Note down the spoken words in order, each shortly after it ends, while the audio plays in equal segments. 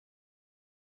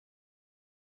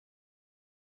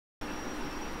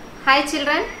Hi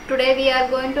children, today we are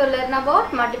going to learn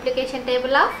about multiplication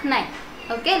table of 9.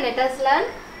 Okay, let us learn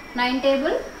 9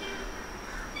 table.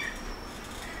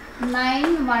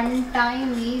 9 one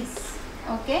time is,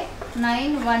 okay,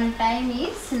 9 one time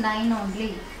is 9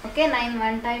 only. Okay, 9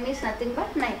 one time is nothing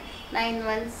but 9. 9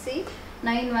 ones, see,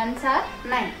 9 ones are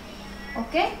 9.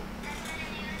 Okay,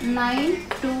 9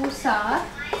 twos are,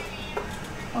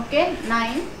 okay,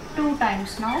 9 two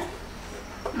times now.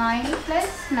 9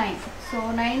 plus 9.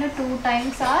 So 9 2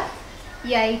 times are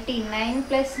 18. 9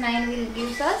 plus 9 will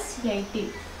give us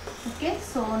 18. Okay.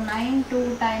 So 9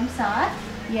 2 times are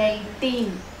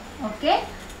 18. Okay.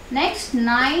 Next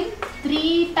 9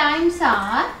 3 times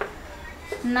are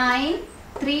 9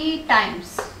 3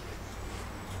 times.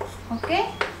 Okay.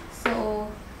 So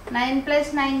 9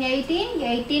 plus 9 18.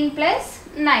 18 plus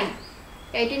 9.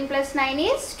 18 plus 9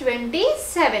 is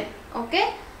 27.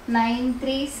 Okay. 9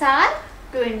 3s are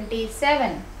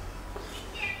 27.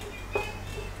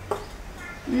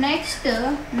 Next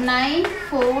 9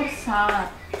 4s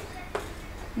are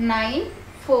 9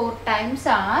 4 times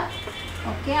are,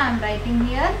 okay, I am writing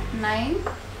here 9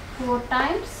 4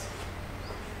 times.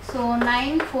 So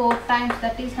 9 4 times,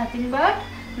 that is nothing but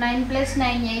 9 plus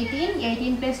 9 18.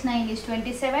 18 plus 9 is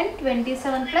 27.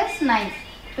 27 plus 9.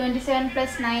 27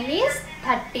 plus 9 is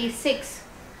 36.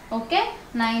 Okay,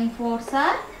 9 4s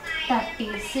are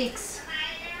 36.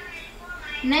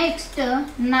 Next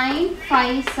 9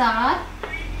 5s are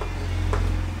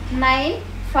 9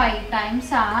 5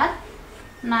 times are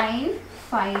 9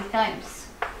 5 times.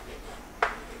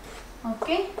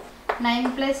 Okay,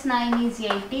 9 plus 9 is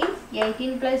 18.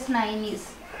 18 plus 9 is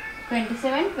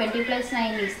 27. 20 plus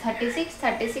 9 is 36.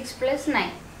 36 plus 9.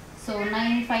 So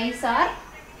 9 5s are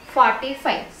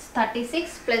 45.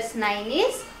 36 plus 9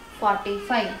 is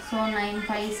 45. So 9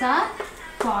 5s are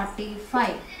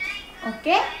 45.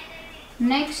 Okay.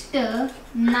 Next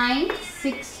 9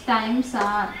 6 times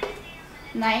are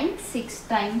 9 6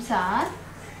 times are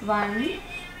 1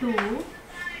 2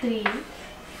 3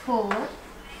 4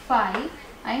 5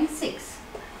 and 6.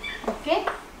 Okay,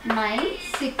 9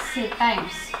 6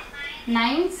 times.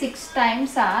 9 6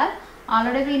 times are,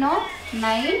 already we know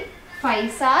 9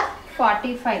 5s are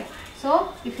 45.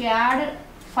 So if you add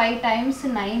 5 times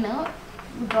 9,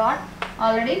 we got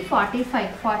already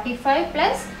 45. 45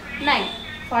 plus 9.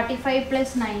 45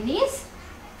 plus 9 is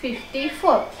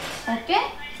 54.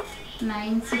 Okay,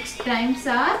 9 6 times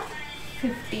are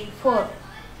 54.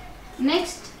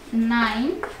 Next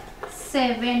 9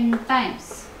 7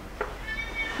 times.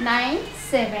 9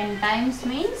 7 times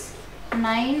means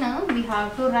 9 we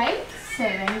have to write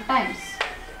 7 times.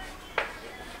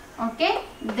 Okay,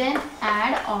 then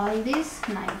add all these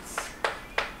 9s.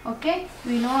 Okay,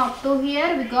 we know up to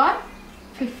here we got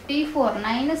 54.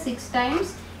 9 6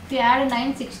 times. If you add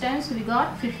 9 6 times, we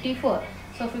got 54.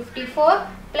 So 54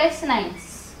 plus 9.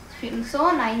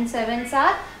 So 9 7s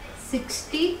are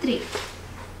 63.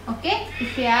 Okay,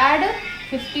 if you add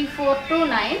 54 to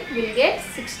 9, we will get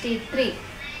 63.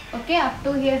 Okay, up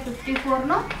to here 54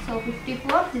 no. So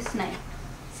 54 this 9.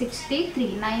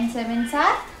 63. 9 7s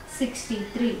are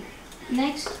 63.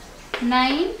 Next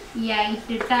 9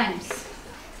 8 times.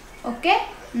 Okay,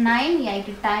 9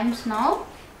 8 times now.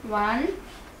 1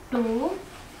 2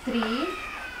 3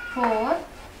 4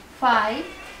 5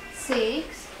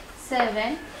 6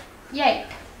 7 8.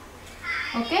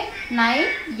 Okay, 9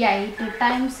 8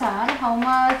 times are how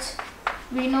much?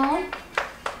 We know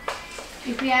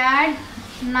if we add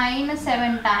 9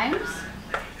 7 times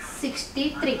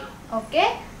 63.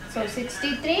 Okay, so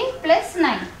 63 plus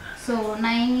 9. So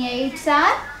 9 8s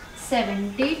are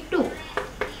 72.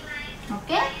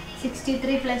 Okay,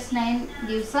 63 plus 9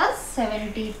 gives us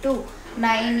 72.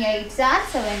 9 8s are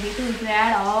 72. If we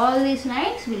add all these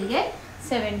 9s, we will get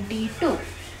 72.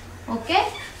 Okay,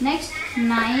 next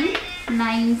 9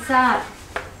 9s are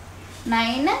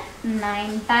 9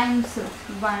 9 times.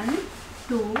 1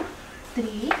 2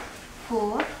 3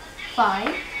 4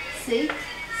 5 6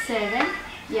 7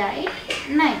 8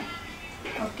 9.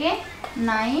 Okay,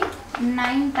 9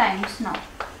 9 times now.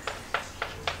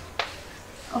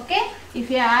 Okay, if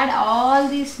you add all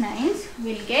these 9s,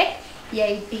 we will get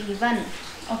 81.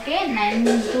 Okay, 9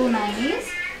 into 9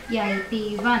 is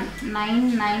 81.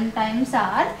 9 9 times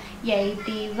are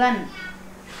 81.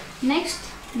 Next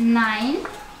 9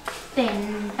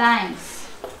 10 times.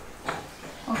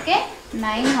 Okay,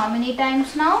 9 how many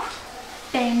times now?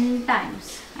 10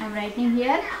 times. I am writing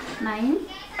here 9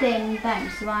 10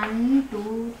 times. 1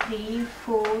 2 3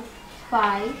 4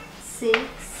 5 6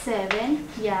 7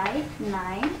 8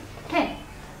 9 10.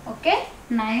 Okay,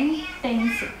 9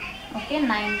 tens. Okay,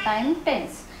 9 times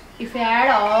tens. If you add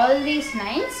all these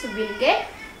 9s, we will get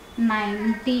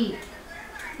 90.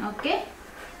 Okay,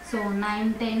 so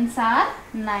 9 tens are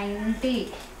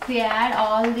 90. If we add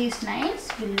all these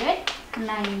 9s, we'll get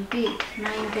 90.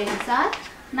 9 tens are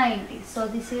 90. So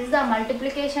this is the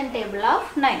multiplication table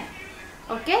of 9.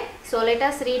 Okay, so let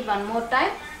us read one more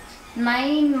time.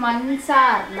 9 ones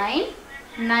are 9,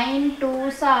 9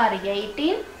 twos are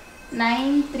 18,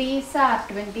 9 threes are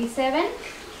 27,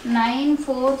 9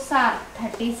 fours are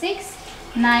 36,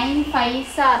 9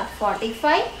 fives are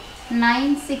 45,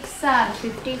 9 6 are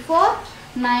 54,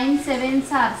 9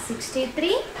 sevens are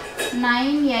 63,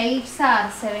 9 eights are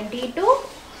 72,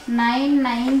 9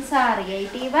 nines are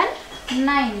 81,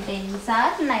 9 tens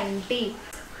are 90.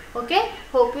 Okay,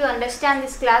 hope you understand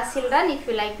this class, children. If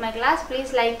you like my class,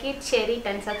 please like it, share it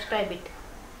and subscribe it.